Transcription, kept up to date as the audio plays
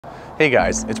Hey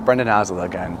guys, it's Brendan Haslett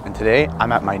again, and today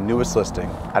I'm at my newest listing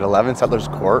at 11 Settlers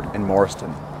Court in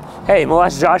Morriston. Hey,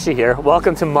 Milash Joshi here.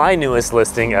 Welcome to my newest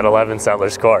listing at 11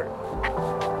 Settlers Court.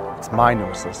 It's my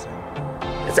newest listing.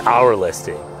 It's our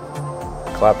listing.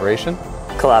 Collaboration?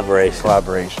 Collaboration.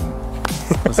 Collaboration.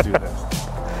 Let's do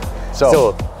this.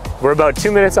 So, we're about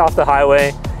 2 minutes off the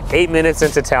highway, 8 minutes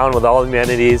into town with all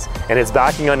amenities, and it's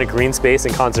backing onto green space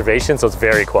and conservation, so it's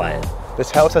very quiet. This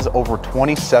house has over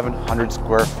 2,700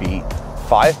 square feet,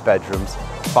 5 bedrooms,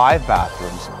 5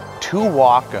 bathrooms, 2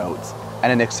 walkouts,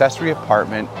 and an accessory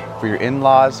apartment for your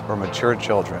in-laws or mature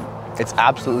children. It's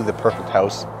absolutely the perfect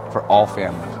house for all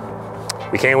families.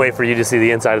 We can't wait for you to see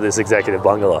the inside of this executive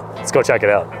bungalow. Let's go check it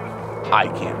out. I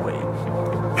can't wait.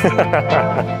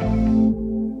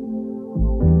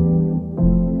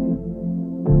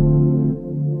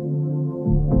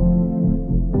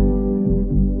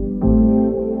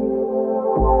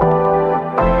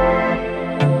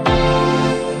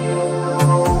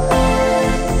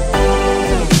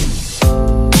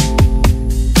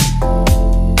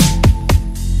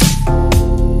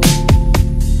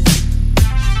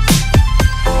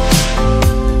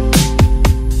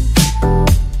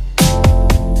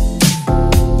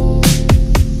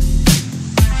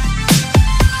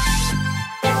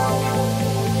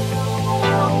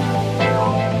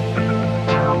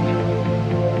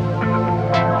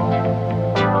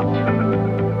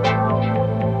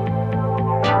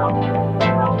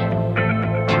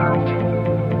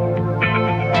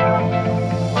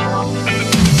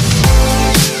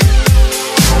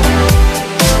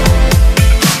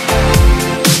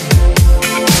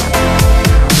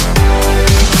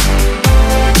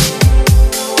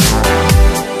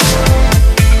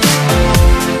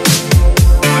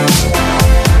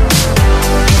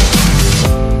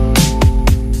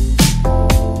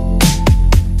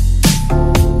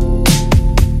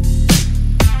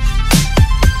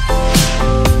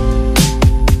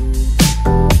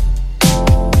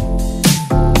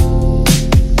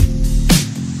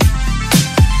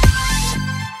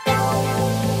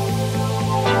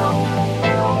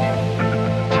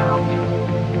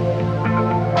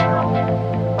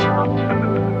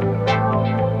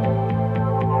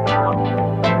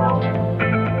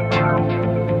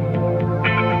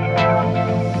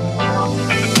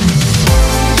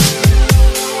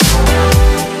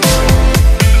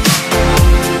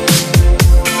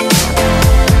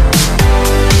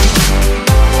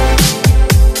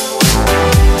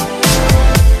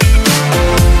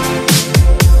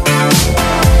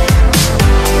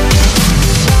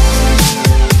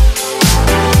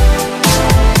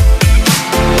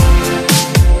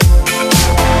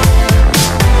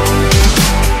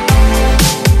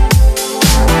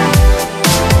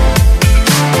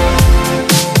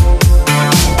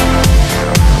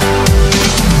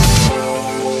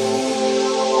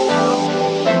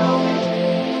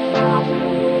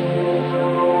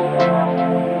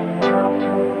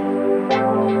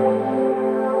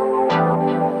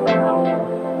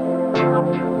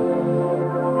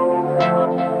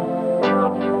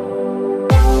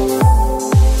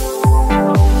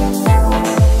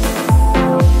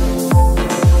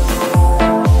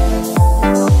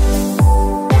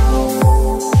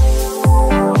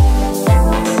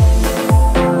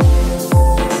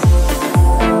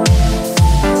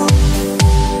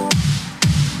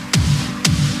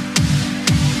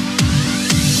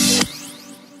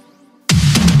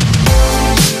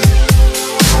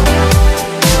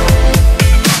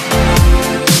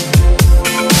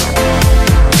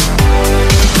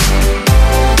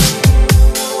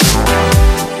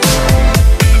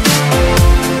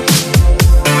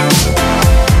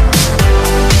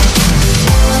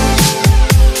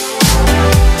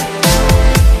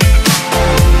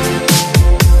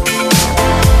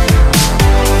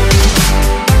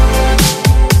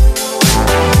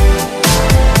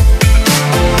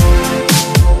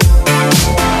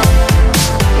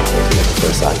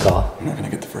 I'm not gonna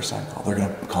get the first sign call. They're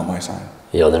gonna call my sign.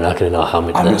 Yo, they're not gonna know how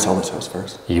many. I'm gonna sell this house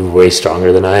first. You're way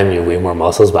stronger than I am. You're way more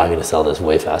muscles, but I'm gonna sell this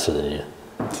way faster than you.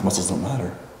 The muscles don't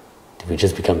matter. Did we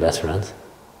just become best friends?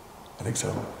 I think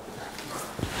so.